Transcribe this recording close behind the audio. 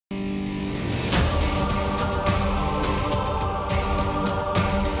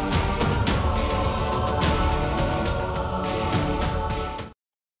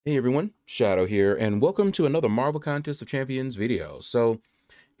Hey everyone, Shaedow here, and welcome to another Marvel Contest of Champions video. So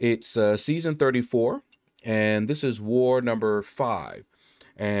it's season 34, and this is war number 5.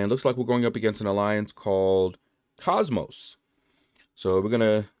 And looks like we're going up against an alliance called Cosmos. So we're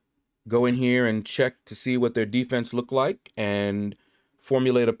gonna go in here and check to see what their defense look like and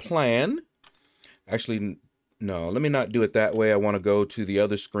formulate a plan. Actually, no, let me not do it that way. I want to go to the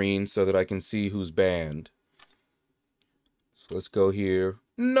other screen so that I can see who's banned. So let's go here.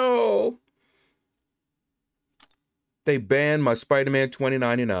 No! They banned my Spider-Man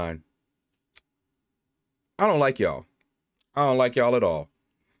 2099. I don't like y'all. I don't like y'all at all.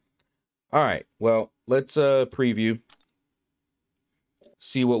 All right, well, let's preview.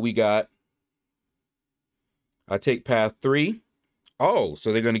 See what we got. I take path 3. Oh,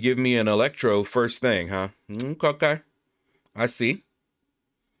 so they're going to give me an Electro first thing, huh? Okay. I see.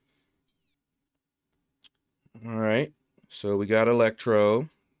 All right, so we got Electro.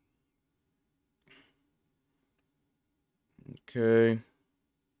 Okay.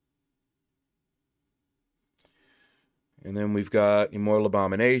 And then we've got Immortal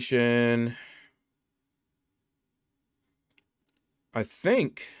Abomination. I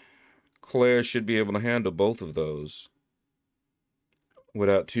think Claire should be able to handle both of those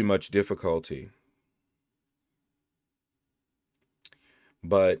without too much difficulty.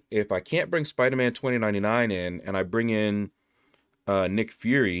 But if I can't bring Spider-Man 2099 in and I bring in Nick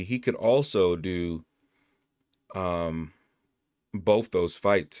Fury, he could also do both those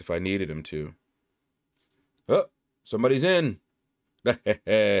fights if I needed him to. Oh, somebody's in.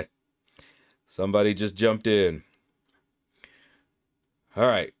 Somebody just jumped in. All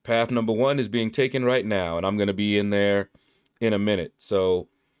right, path number 1 is being taken right now, and I'm going to be in there in a minute. So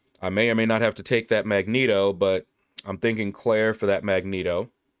I may or may not have to take that Magneto, but I'm thinking Claire for that Magneto.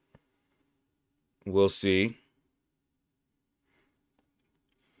 We'll see.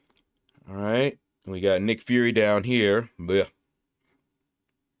 All right, we got Nick Fury down here. Blech.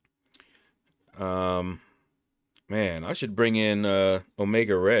 Man, I should bring in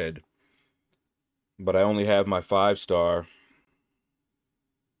Omega Red, but I only have my 5-star.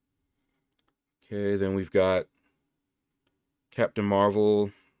 Okay, then we've got Captain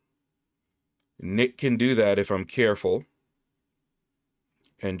Marvel. Nick can do that if I'm careful.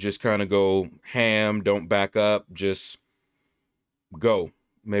 And just kind of go ham, don't back up, just go.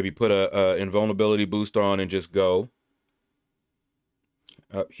 Maybe put a invulnerability boost on and just go.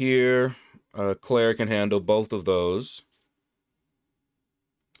 Up here, Claire can handle both of those.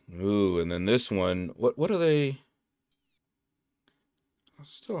 Ooh, and then this one, what are they? I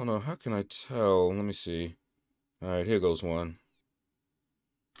still don't know. How can I tell? Let me see. All right, here goes one.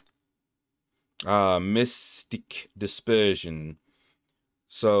 Mystic Dispersion.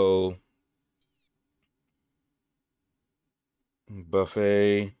 So,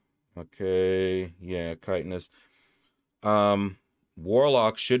 Buffet. Okay, yeah, Chitinous.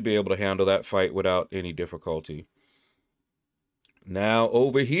 Warlock should be able to handle that fight without any difficulty. Now,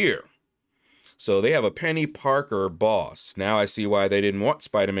 over here. So they have a Penny Parker boss. Now I see why they didn't want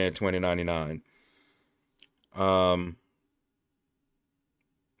Spider-Man 2099.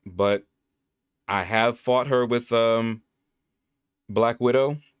 But I have fought her with Black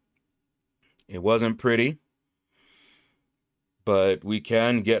Widow. It wasn't pretty, but we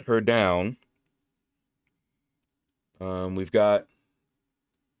can get her down. We've got,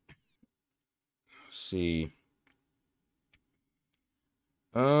 let's see.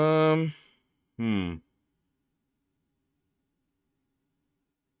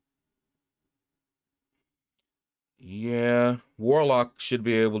 Yeah, Warlock should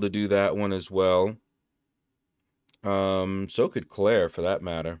be able to do that one as well. So could Claire, for that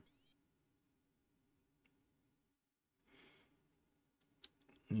matter.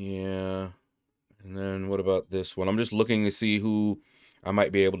 Yeah. And then what about this one? I'm just looking to see who I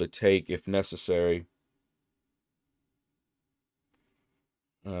might be able to take if necessary.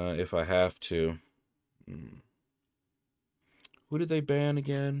 If I have to. Who did they ban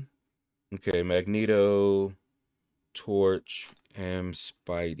again? Okay, Magneto, Torch, and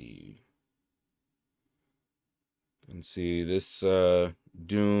Spidey. And see, this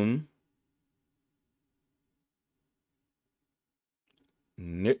Doom.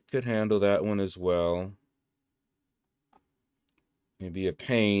 Nick could handle that one as well. Maybe a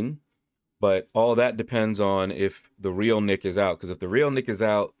pain. But all that depends on if the real Nick is out. Because if the real Nick is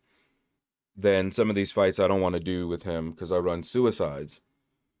out, then some of these fights I don't want to do with him because I run suicides.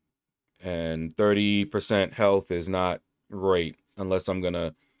 And 30% health is not great unless I'm going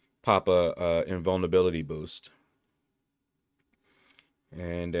to pop a invulnerability boost.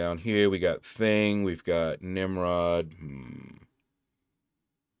 And down here we got Thing, we've got Nimrod.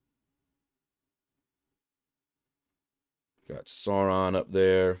 Got Sauron up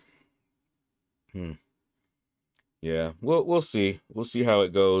there. Yeah, we'll see. We'll see how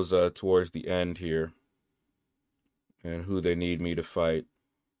it goes towards the end here, and who they need me to fight.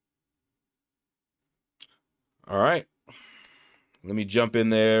 All right, let me jump in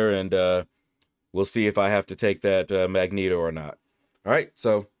there, and we'll see if I have to take that Magneto or not. All right,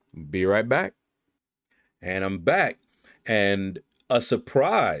 so be right back. And I'm back, and a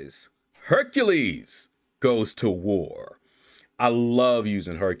surprise: Hercules goes to war. I love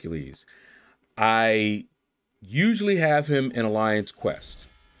using Hercules. I usually have him in Alliance Quest,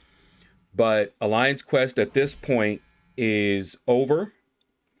 but Alliance Quest at this point is over,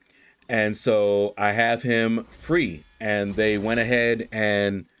 and so I have him free, and they went ahead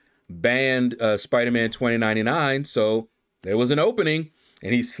and banned Spider-Man 2099, so there was an opening,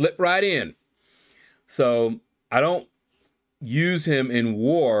 and he slipped right in. So I don't use him in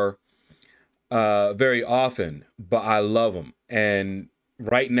war very often, but I love him. And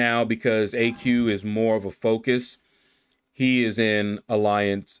right now, because AQ is more of a focus, he is in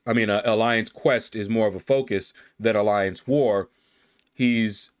Alliance. Alliance Quest is more of a focus than Alliance War.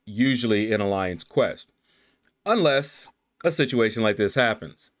 He's usually in Alliance Quest, unless a situation like this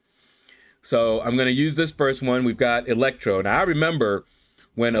happens. So I'm going to use this first one. We've got Electro. Now, I remember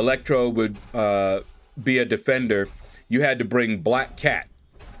when Electro would be a defender, you had to bring Black Cat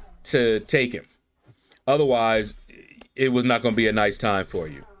to take him. Otherwise, it was not going to be a nice time for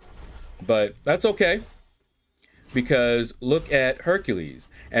you. But that's okay, because look at Hercules.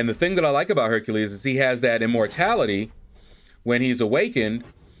 And the thing that I like about Hercules is he has that immortality when he's awakened,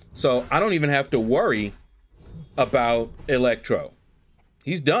 so I don't even have to worry about Electro.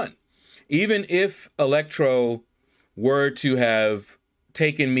 He's done. Even if Electro were to have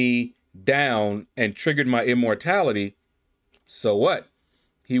taken me down and triggered my immortality, so what?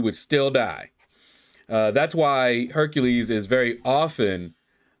 He would still die. That's why Hercules is very often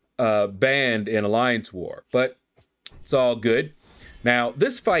banned in Alliance War, but it's all good. Now,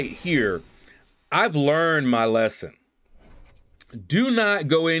 this fight here, I've learned my lesson. Do not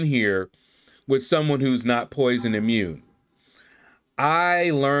go in here with someone who's not poison immune.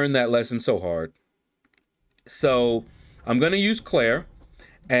 I learned that lesson so hard. So I'm going to use Claire,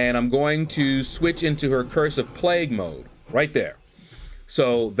 and I'm going to switch into her Curse of Plague mode right there.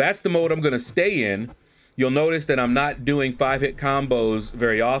 So that's the mode I'm going to stay in. You'll notice that I'm not doing 5-hit combos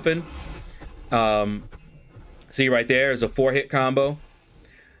very often. See right there is a 4-hit combo.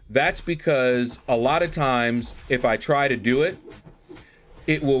 That's because a lot of times if I try to do it,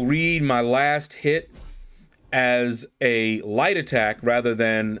 it will read my last hit as a light attack rather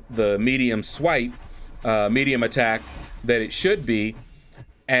than the medium swipe, medium attack that it should be,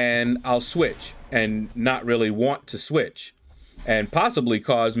 and I'll switch and not really want to switch and possibly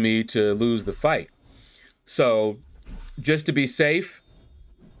cause me to lose the fight. So just to be safe,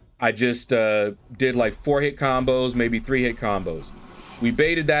 I just did like 4-hit combos, maybe 3-hit combos. We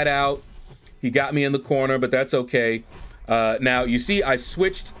baited that out. He got me in the corner, but that's okay. Now, you see, I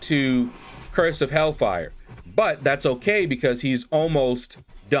switched to Curse of Hellfire, but that's okay because he's almost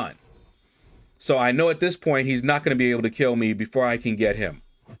done. So I know at this point he's not going to be able to kill me before I can get him.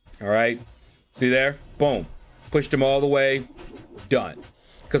 All right? See there? Boom. Pushed him all the way. Done.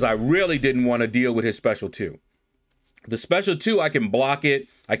 Because I really didn't want to deal with his special 2. The special 2, I can block it.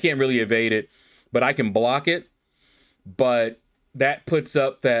 I can't really evade it, but I can block it. But that puts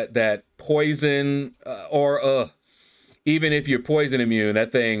up that poison even if you're poison immune,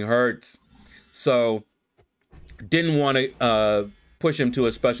 that thing hurts. So didn't want to push him to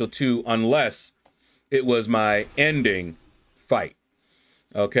a special 2 unless it was my ending fight.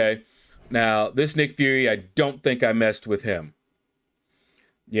 Okay? Now, this Nick Fury, I don't think I messed with him.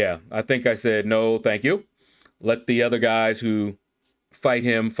 Yeah, I think I said, no, thank you. Let the other guys who fight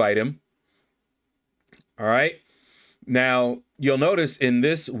him, fight him. All right? Now, you'll notice in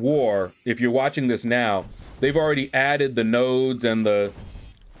this war, if you're watching this now, they've already added the nodes and the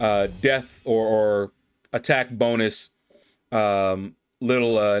death or attack bonus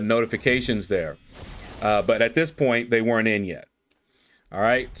little notifications there. But at this point, they weren't in yet. All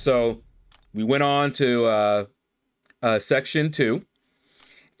right, so we went on to section 2.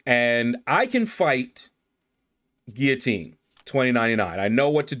 And I can fight Guillotine 2099. I know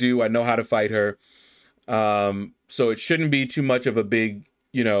what to do. I know how to fight her. So it shouldn't be too much of a big,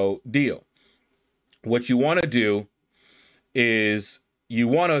 deal. What you want to do is you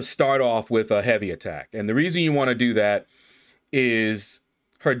want to start off with a heavy attack. And the reason you want to do that is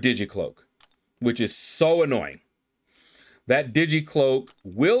her Digicloak, which is so annoying. That Digicloak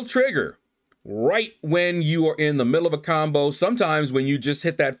will trigger right when you are in the middle of a combo. Sometimes when you just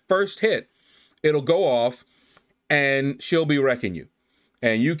hit that first hit, it'll go off and she'll be wrecking you.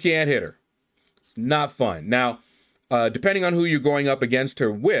 And you can't hit her. It's not fun. Now, depending on who you're going up against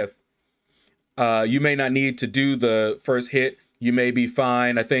her with, you may not need to do the first hit. You may be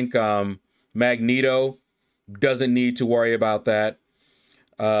fine. I think Magneto doesn't need to worry about that.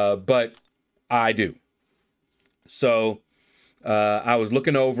 But I do. So I was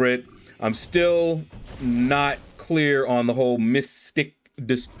looking over it. I'm still not clear on the whole Mystic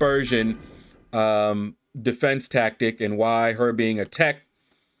Dispersion defense tactic and why her being a tech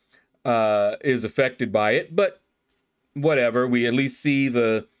is affected by it. But whatever. We at least see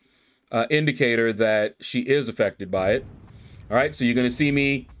the indicator that she is affected by it. All right, so you're going to see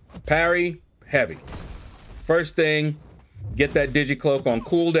me parry heavy. First thing, get that Digicloak on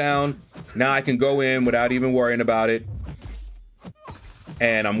cooldown. Now I can go in without even worrying about it.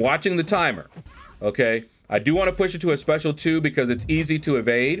 And I'm watching the timer, okay? I do want to push it to a special 2 because it's easy to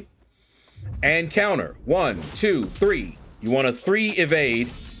evade. And counter. 1, 2, 3. You want a 3 evade,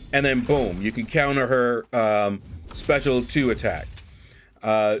 and then boom, you can counter her special 2 attack.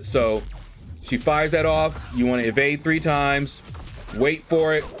 So she fires that off. You want to evade 3 times, wait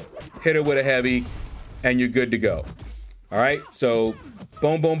for it, hit her with a heavy, and you're good to go. All right, so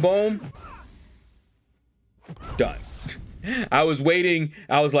boom, boom, boom. Done. I was waiting.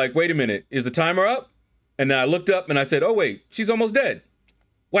 I was like, wait a minute, is the timer up? And then I looked up and I said, oh, wait, she's almost dead.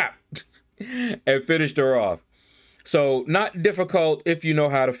 Wow. And finished her off. So not difficult if you know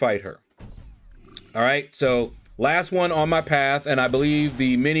how to fight her. All right, so last one on my path, and I believe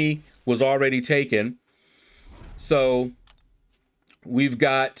the mini was already taken. So we've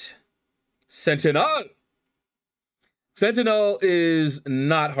got Sentinel. Sentinel is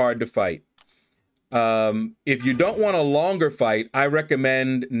not hard to fight. If you don't want a longer fight, I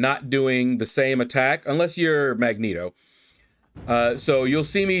recommend not doing the same attack unless you're Magneto. So you'll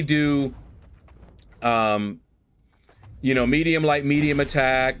see me do, you know, medium, light, medium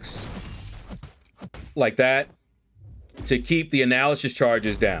attacks like that to keep the analysis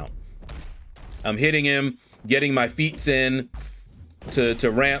charges down. I'm hitting him, getting my feats in to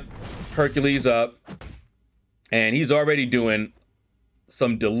ramp Hercules up, and he's already doing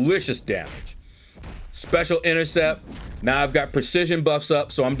some delicious damage. Special intercept. Now I've got precision buffs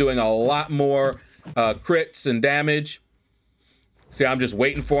up, so I'm doing a lot more crits and damage. See, I'm just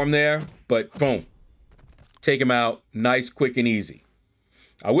waiting for him there, but boom. Take him out nice, quick, and easy.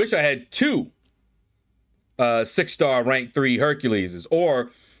 I wish I had 2 6-star rank 3 Herculeses,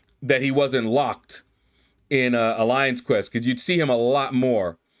 or that he wasn't locked in Alliance Quest, because you'd see him a lot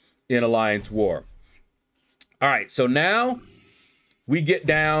more in Alliance War. All right, so now we get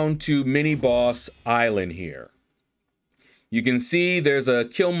down to Mini Boss Island here. You can see there's a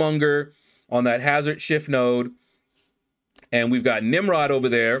Killmonger on that hazard shift node, and we've got Nimrod over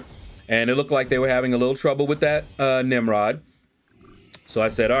there, and it looked like they were having a little trouble with that Nimrod. So I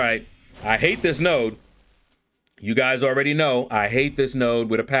said, all right, I hate this node. You guys already know I hate this node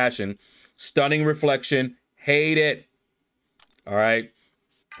with a passion. Stunning reflection, hate it. All right,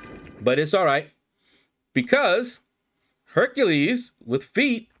 but it's all right because Hercules with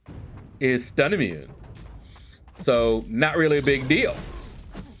feet is stun immune. So not really a big deal.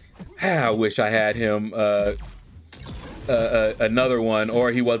 I wish I had him another one,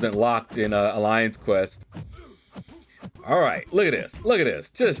 or he wasn't locked in Alliance Quest. All right, look at this. Look at this.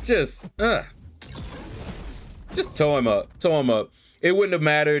 Just tow him up. Tow him up. It wouldn't have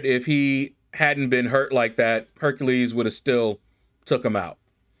mattered if he hadn't been hurt like that. Hercules would have still took him out.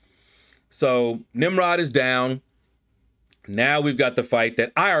 So Nimrod is down. Now we've got the fight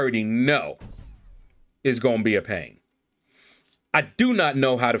that I already know is going to be a pain. I do not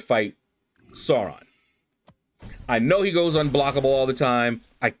know how to fight Sauron. I know he goes unblockable all the time.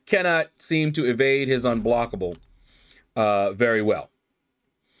 I cannot seem to evade his unblockable very well.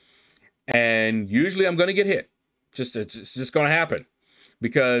 And usually I'm going to get hit. It's just going to happen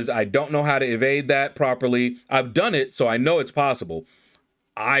because I don't know how to evade that properly. I've done it, so I know it's possible.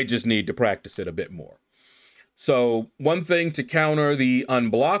 I just need to practice it a bit more. So one thing to counter the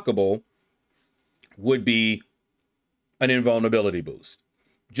unblockable would be an invulnerability boost.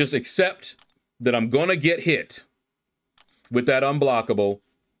 Just accept that I'm going to get hit with that unblockable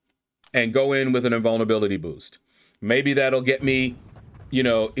and go in with an invulnerability boost. Maybe that'll get me, you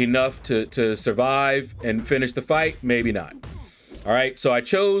know, enough to survive and finish the fight. Maybe not. All right, so I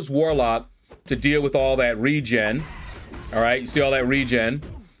chose Warlock to deal with all that regen. All right, you see all that regen?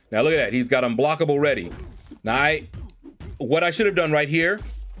 Now look at that, he's got unblockable ready. Now what I should have done right here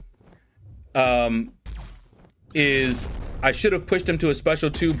is I should have pushed him to a special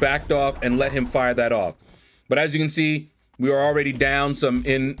 2, backed off, and let him fire that off. But as you can see, we are already down some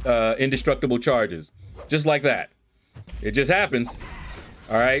indestructible charges. Just like that. It just happens.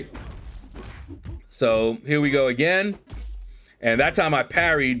 All right. So here we go again. And that time I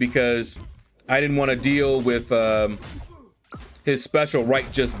parried because I didn't want to deal with his special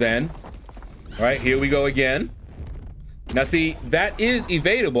right just then. All right, here we go again. Now see, that is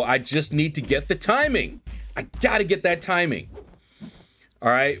evadable. I just need to get the timing. I gotta get that timing. All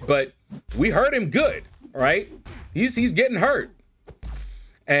right, but we hurt him good. All right, he's getting hurt.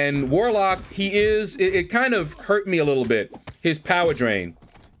 And Warlock, it kind of hurt me a little bit, his power drain.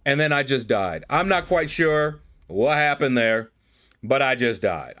 And then I just died. I'm not quite sure what happened there, but I just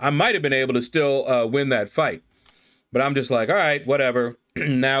died. I might have been able to still win that fight. But I'm just like, all right, whatever.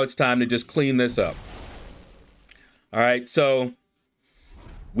 Now it's time to just clean this up. All right, so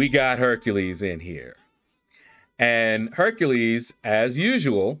we got Hercules in here. And Hercules, as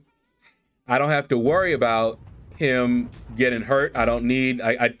usual, I don't have to worry about him getting hurt.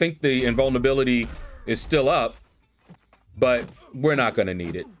 I think the invulnerability is still up, but we're not gonna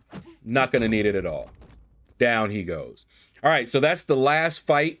need it. Not gonna need it at all. Down he goes. All right, so that's the last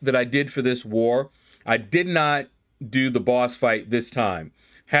fight that I did for this war. I did not do the boss fight this time.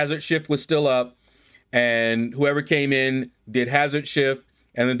 Hazard shift was still up, and whoever came in did hazard shift,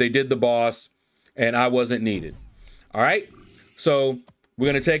 and then they did the boss, and I wasn't needed. All right, so we're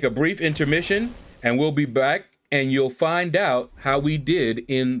gonna take a brief intermission, and we'll be back, and you'll find out how we did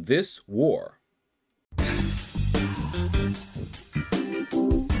in this war.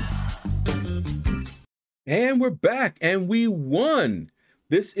 And we're back, and we won.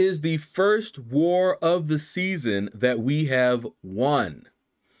 This is the first war of the season that we have won.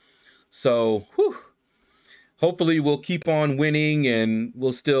 So, hopefully we'll keep on winning, and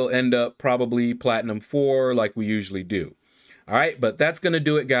we'll still end up probably Platinum 4 like we usually do. All right, but that's going to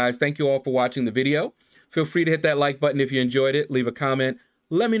do it, guys. Thank you all for watching the video. Feel free to hit that like button if you enjoyed it. Leave a comment.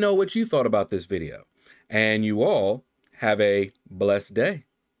 Let me know what you thought about this video. And you all have a blessed day.